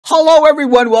Hello,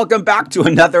 everyone. Welcome back to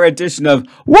another edition of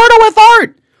Wordle with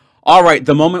Art. All right,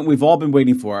 the moment we've all been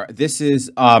waiting for. This is,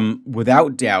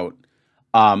 without doubt,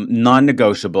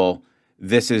 non-negotiable.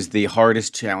 This is the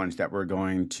hardest challenge that we're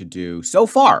going to do so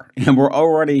far, and we're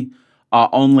already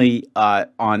only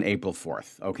on April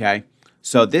 4th, okay?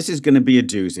 So this is going to be a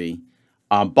doozy.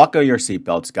 Buckle your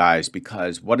seatbelts, guys,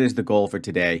 because what is the goal for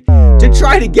today? To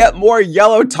try to get more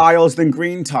yellow tiles than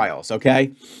green tiles,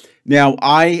 okay? Now,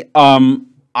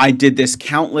 I did this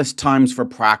countless times for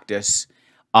practice.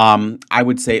 I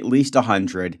would say at least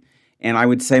 100. And I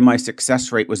would say my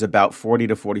success rate was about 40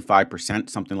 to 45%,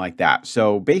 something like that.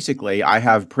 So basically, I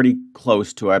have pretty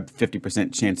close to a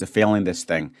 50% chance of failing this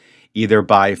thing, either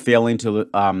by failing to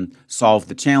solve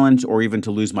the challenge or even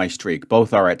to lose my streak.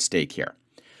 Both are at stake here.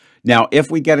 Now,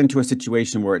 if we get into a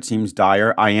situation where it seems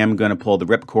dire, I am going to pull the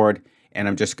ripcord, and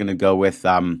I'm just going to go with,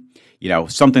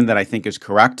 something that I think is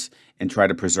correct and try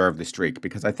to preserve the streak,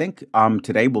 because I think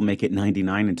today we'll make it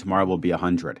 99 and tomorrow will be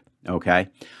 100, okay?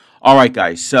 All right,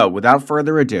 guys, so without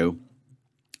further ado,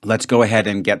 let's go ahead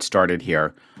and get started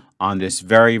here on this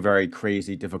very, very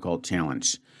crazy, difficult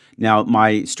challenge. Now,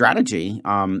 my strategy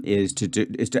is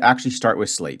to actually start with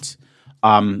slates.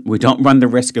 We don't run the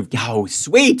risk of, oh,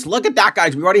 sweet, look at that,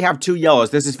 guys. We already have 2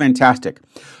 yellows. This is fantastic.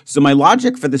 So my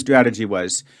logic for the strategy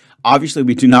was, obviously,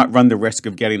 we do not run the risk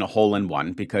of getting a hole in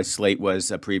one because slate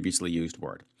was a previously used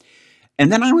word.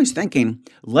 And then I was thinking,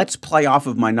 let's play off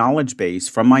of my knowledge base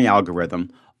from my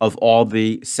algorithm of all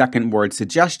the second word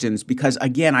suggestions, because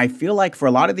again, I feel like for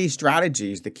a lot of these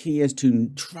strategies, the key is to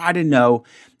try to know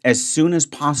as soon as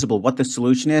possible what the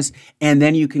solution is, and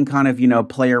then you can kind of,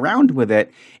 play around with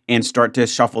it and start to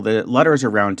shuffle the letters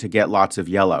around to get lots of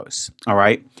yellows, all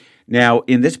right? Now,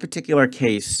 in this particular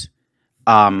case,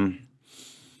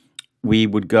 we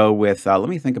would go with, let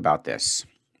me think about this.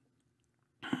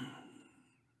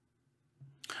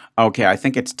 Okay, I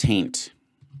think it's taint.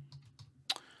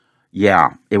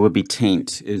 Yeah, it would be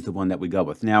taint is the one that we go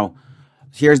with. Now,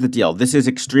 here's the deal. This is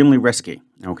extremely risky,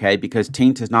 okay, because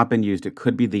taint has not been used. It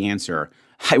could be the answer.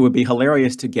 It would be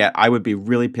hilarious to get. I would be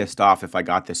really pissed off if I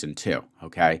got this in 2,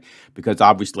 okay, because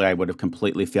obviously I would have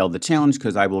completely failed the challenge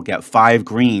because I will get 5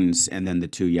 greens and then the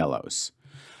 2 yellows.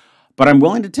 But I'm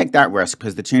willing to take that risk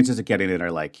because the chances of getting it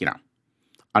are like,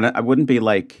 I wouldn't be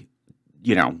like,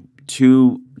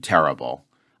 too terrible.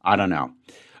 I don't know.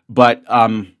 But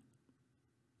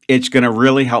it's going to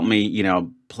really help me,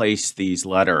 place these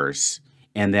letters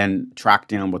and then track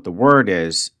down what the word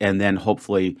is and then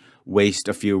hopefully waste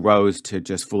a few rows to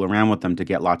just fool around with them to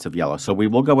get lots of yellow. So we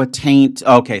will go with taint.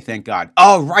 Okay, thank God.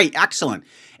 Oh, right. Excellent.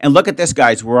 And look at this,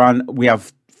 guys. We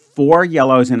have 4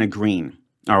 yellows and a green.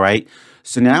 All right.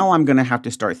 So now I'm going to have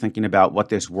to start thinking about what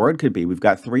this word could be. We've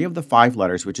got 3 of the 5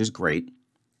 letters, which is great.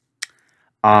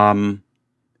 And,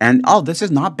 this is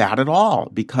not bad at all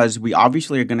because we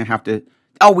obviously are going to have to,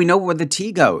 we know where the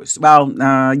T goes. Well,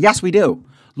 yes, we do.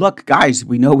 Look, guys,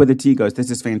 we know where the T goes. This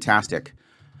is fantastic.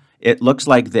 It looks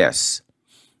like this.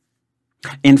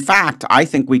 In fact, I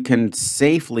think we can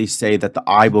safely say that the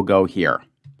I will go here.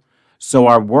 So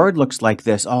our word looks like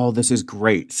this. Oh, this is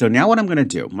great. So now what I'm going to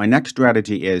do, my next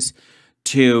strategy is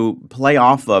to play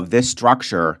off of this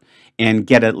structure and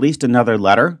get at least another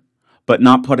letter, but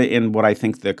not put it in what I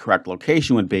think the correct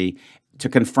location would be to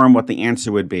confirm what the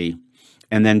answer would be,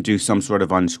 and then do some sort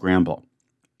of unscramble.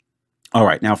 All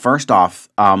right, now first off,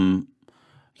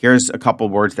 here's a couple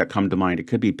words that come to mind. It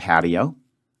could be patio.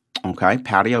 Okay,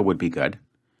 patio would be good.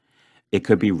 It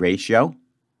could be ratio.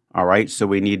 All right, so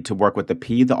we need to work with the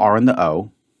P, the R, and the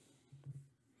O.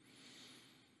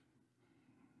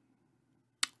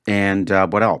 And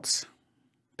what else?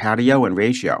 Patio and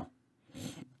ratio,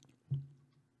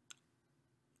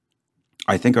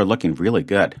 I think, are looking really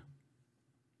good.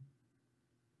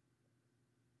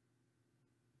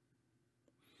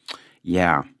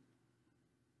 Yeah.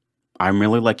 I'm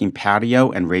really liking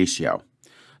patio and ratio.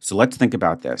 So let's think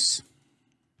about this.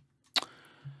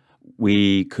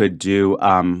 We could do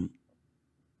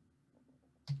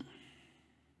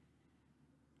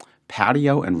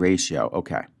patio and ratio.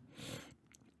 Okay.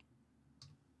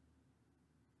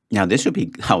 Now this would be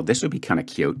kind of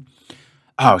cute.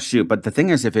 Oh shoot, but the thing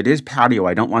is, if it is patio,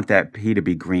 I don't want that P to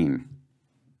be green.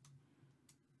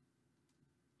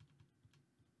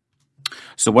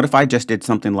 So what if I just did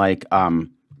something like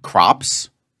crops?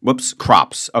 Whoops,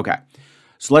 crops. Okay.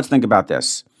 So let's think about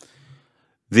this.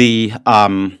 The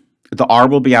R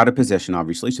will be out of position,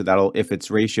 obviously. So if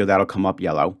it's ratio, that'll come up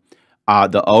yellow.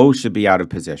 The O should be out of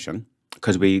position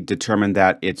because we determined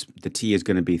that the T is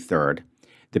going to be 3rd.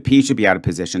 The P should be out of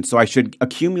position. So I should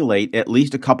accumulate at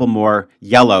least a couple more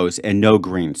yellows and no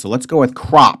green. So let's go with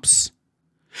crops.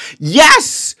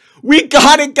 Yes! We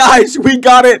got it, guys. We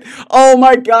got it. Oh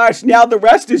my gosh. Now the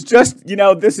rest is just,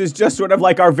 this is just sort of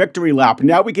like our victory lap.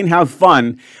 Now we can have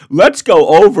fun. Let's go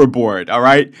overboard. All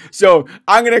right. So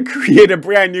I'm going to create a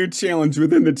brand new challenge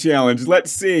within the challenge.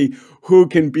 Let's see who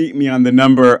can beat me on the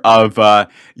number of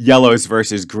yellows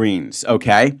versus greens.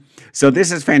 Okay. So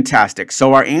this is fantastic.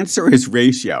 So our answer is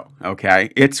ratio. Okay.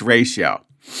 It's ratio.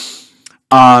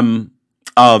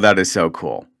 Oh, that is so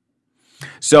cool.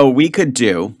 So we could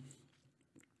do,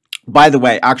 by the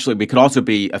way, actually, we could also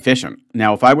be efficient.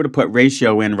 Now, if I were to put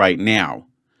ratio in right now,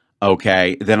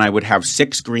 okay, then I would have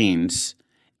 6 greens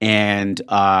and,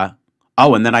 and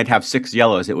then I'd have 6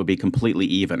 yellows. It would be completely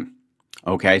even.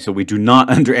 Okay, so we do not,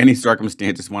 under any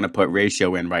circumstances, want to put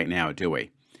ratio in right now, do we?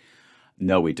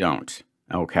 No, we don't.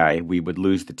 Okay, we would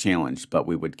lose the challenge, but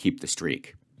we would keep the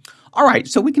streak. All right,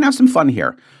 so we can have some fun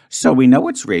here. So we know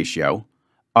it's ratio.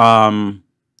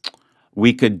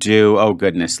 We could do, oh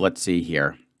goodness, let's see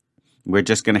here. We're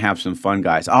just going to have some fun,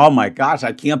 guys. Oh my gosh,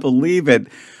 I can't believe it.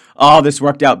 Oh, this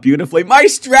worked out beautifully. My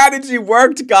strategy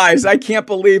worked, guys. I can't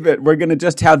believe it. We're going to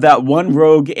just have that one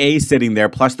rogue A sitting there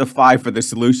plus the 5 for the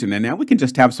solution. And now we can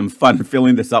just have some fun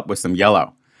filling this up with some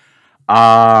yellow.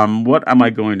 What am I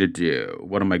going to do?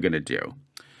 What am I going to do?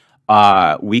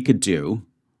 We could do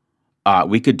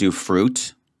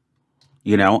fruit.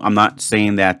 I'm not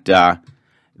saying that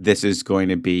this is going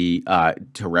to be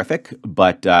terrific,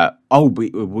 but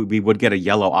we would get a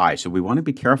yellow eye, so we want to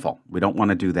be careful. We don't want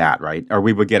to do that, right? Or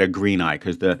we would get a green eye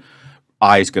because the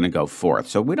eye is going to go fourth.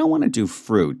 So we don't want to do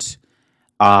fruit.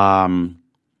 How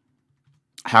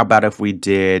about if we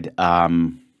did?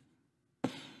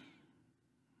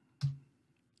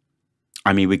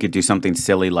 We could do something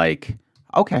silly like,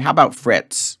 okay, how about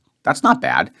Fritz? That's not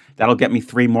bad. That'll get me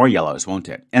 3 more yellows, won't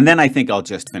it? And then I think I'll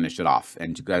just finish it off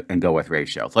and go with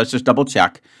ratio. So let's just double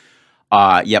check.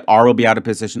 Yep, R will be out of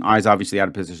position. I is obviously out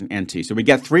of position, and T. So we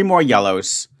get 3 more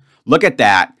yellows. Look at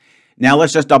that. Now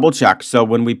let's just double check. So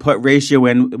when we put ratio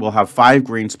in, we'll have 5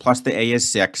 greens plus the A is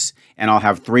 6, and I'll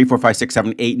have 3, 4, 5, 6,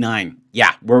 7, 8, 9.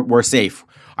 Yeah, we're safe.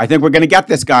 I think we're going to get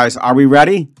this, guys. Are we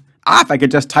ready? If I could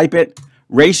just type it.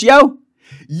 Ratio?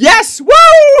 Yes!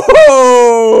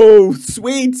 Woo!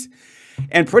 Sweet!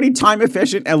 And pretty time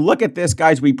efficient. And look at this,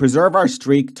 guys. We preserve our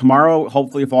streak. Tomorrow,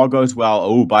 hopefully, if all goes well.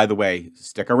 Oh, by the way,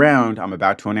 stick around. I'm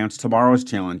about to announce tomorrow's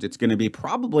challenge. It's going to be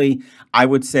probably, I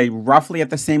would say, roughly at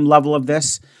the same level of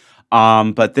this.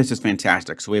 But this is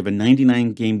fantastic. So we have a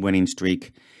 99-game winning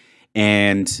streak.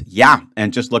 And yeah,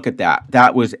 and just look at that.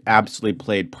 That was absolutely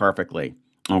played perfectly.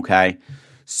 Okay.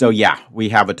 So yeah, we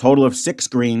have a total of 6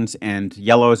 greens and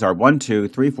yellows are 1, 2,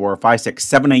 3, 4, 5, 6,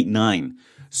 7, 8, 9.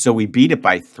 So we beat it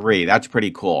by 3. That's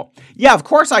pretty cool. Yeah, of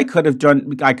course I could have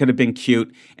been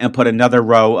cute and put another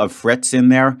row of Fritz in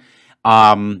there.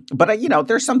 But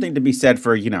there's something to be said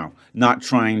for, not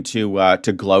trying to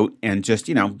gloat and just,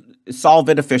 solve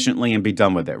it efficiently and be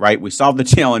done with it, right? We solved the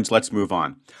challenge. Let's move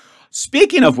on.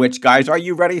 Speaking of which, guys, are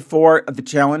you ready for the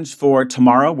challenge for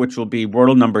tomorrow, which will be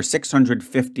Wordle number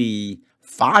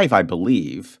 655, I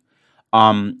believe,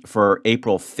 for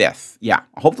April 5th. Yeah,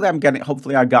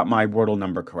 hopefully I got my Wordle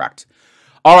number correct.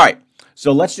 All right,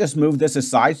 so let's just move this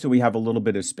aside so we have a little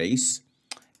bit of space.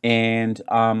 And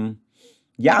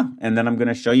yeah, and then I'm going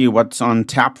to show you what's on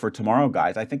tap for tomorrow,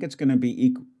 guys. I think it's going to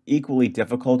be equally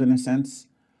difficult in a sense.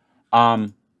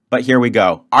 But here we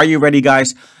go. Are you ready,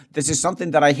 guys? This is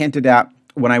something that I hinted at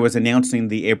when I was announcing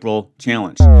the April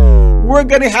challenge. We're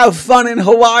going to have fun in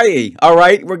Hawaii, all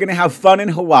right? We're going to have fun in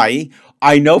Hawaii.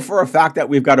 I know for a fact that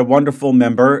we've got a wonderful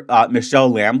member, Michelle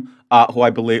Lamb, who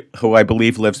I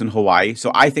believe lives in Hawaii.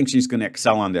 So I think she's going to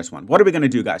excel on this one. What are we going to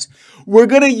do, guys? We're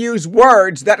going to use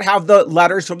words that have the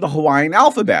letters from the Hawaiian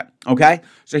alphabet, okay?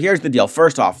 So here's the deal.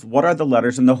 First off, what are the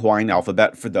letters in the Hawaiian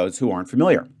alphabet for those who aren't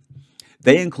familiar?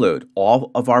 They include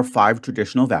all of our 5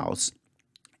 traditional vowels,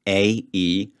 A,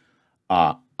 E,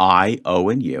 I, O,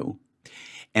 and U.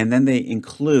 And then they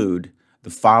include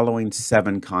the following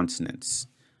 7 consonants,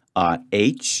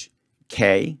 H,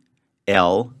 K,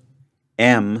 L,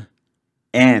 M,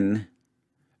 N,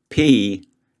 P,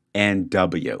 and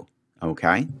W,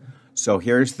 okay? So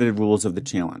here's the rules of the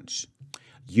challenge.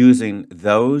 Using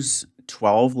those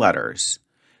 12 letters,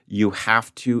 you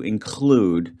have to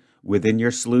include within your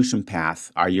solution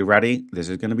path, are you ready? This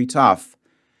is going to be tough.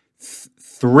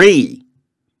 3,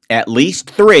 at least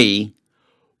 3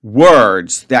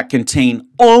 words that contain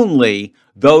only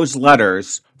those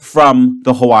letters from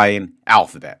the Hawaiian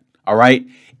alphabet. All right?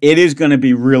 It is going to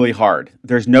be really hard.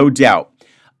 There's no doubt.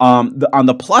 On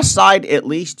the plus side, at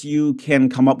least you can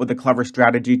come up with a clever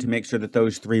strategy to make sure that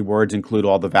those 3 words include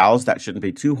all the vowels. That shouldn't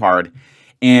be too hard.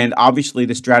 And obviously,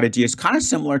 the strategy is kind of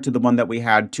similar to the one that we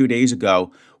had 2 days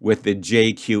ago with the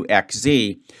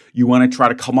JQXZ. You want to try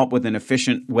to come up with an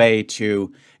efficient way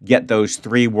to get those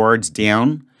 3 words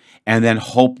down, and then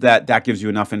hope that that gives you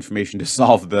enough information to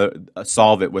solve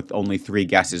it with only 3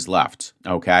 guesses left.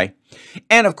 Okay,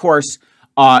 and of course,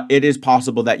 it is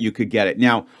possible that you could get it.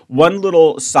 Now, one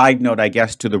little side note, I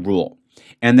guess, to the rule,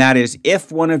 and that is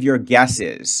if one of your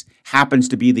guesses happens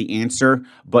to be the answer,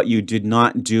 but you did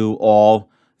not do all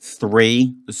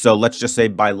 3. So let's just say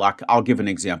by luck, I'll give an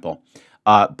example.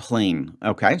 Plane.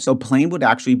 Okay, so plane would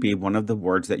actually be one of the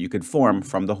words that you could form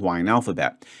from the Hawaiian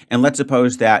alphabet. And let's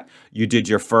suppose that you did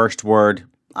your first word.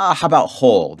 How about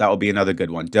whole? That would be another good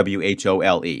one.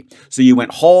 WHOLE. So you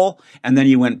went whole, and then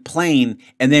you went plane,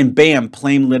 and then bam,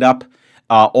 plane lit up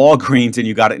all greens, and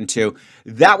you got it in 2.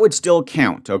 That would still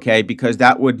count, okay? Because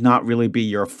that would not really be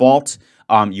your fault.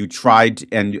 You tried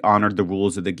and honored the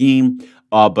rules of the game,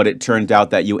 but it turned out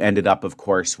that you ended up, of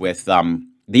course, with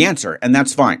the answer, and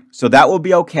that's fine. So that will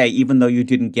be okay, even though you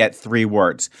didn't get 3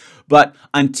 words. But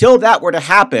until that were to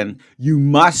happen, you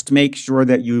must make sure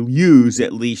that you use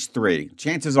at least 3.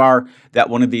 Chances are that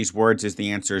one of these words is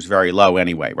the answer is very low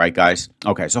anyway, right, guys?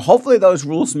 Okay, so hopefully those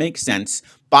rules make sense.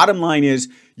 Bottom line is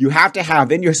you have to have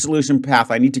in your solution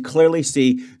path, I need to clearly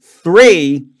see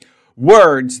 3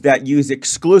 words that use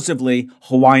exclusively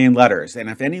Hawaiian letters. And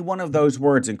if any one of those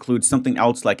words includes something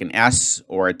else like an S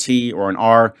or a T or an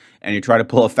R, and you try to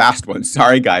pull a fast one,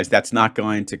 sorry guys, that's not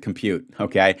going to compute,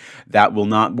 okay? That will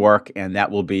not work, and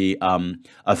that will be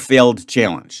a failed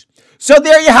challenge. So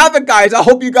there you have it, guys. I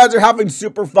hope you guys are having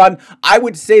super fun. I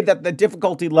would say that the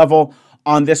difficulty level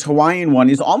on this Hawaiian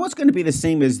one is almost going to be the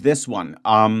same as this one.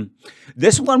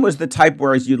 This one was the type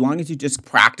where as long as you just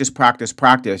practice,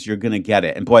 you're going to get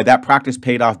it. And boy, that practice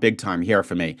paid off big time here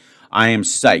for me. I am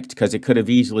psyched because it could have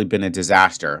easily been a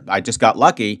disaster. I just got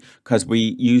lucky because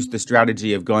we used the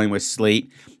strategy of going with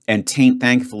Slate, and Taint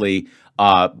thankfully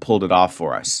pulled it off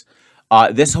for us.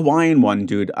 This Hawaiian one,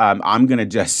 dude, I'm going to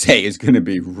just say is going to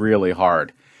be really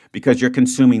hard because you're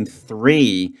consuming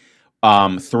three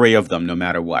of them no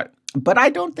matter what. But I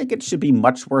don't think it should be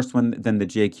much worse than the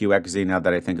JQXZ now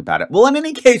that I think about it. Well, in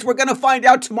any case, we're going to find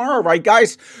out tomorrow, right,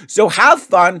 guys? So have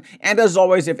fun. And as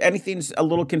always, if anything's a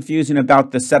little confusing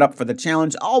about the setup for the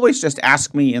challenge, always just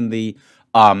ask me in the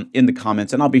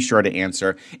comments, and I'll be sure to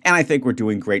answer. And I think we're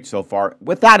doing great so far.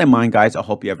 With that in mind, guys, I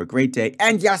hope you have a great day.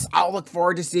 And yes, I'll look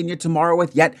forward to seeing you tomorrow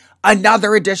with yet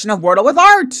another edition of Wordle with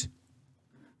Art.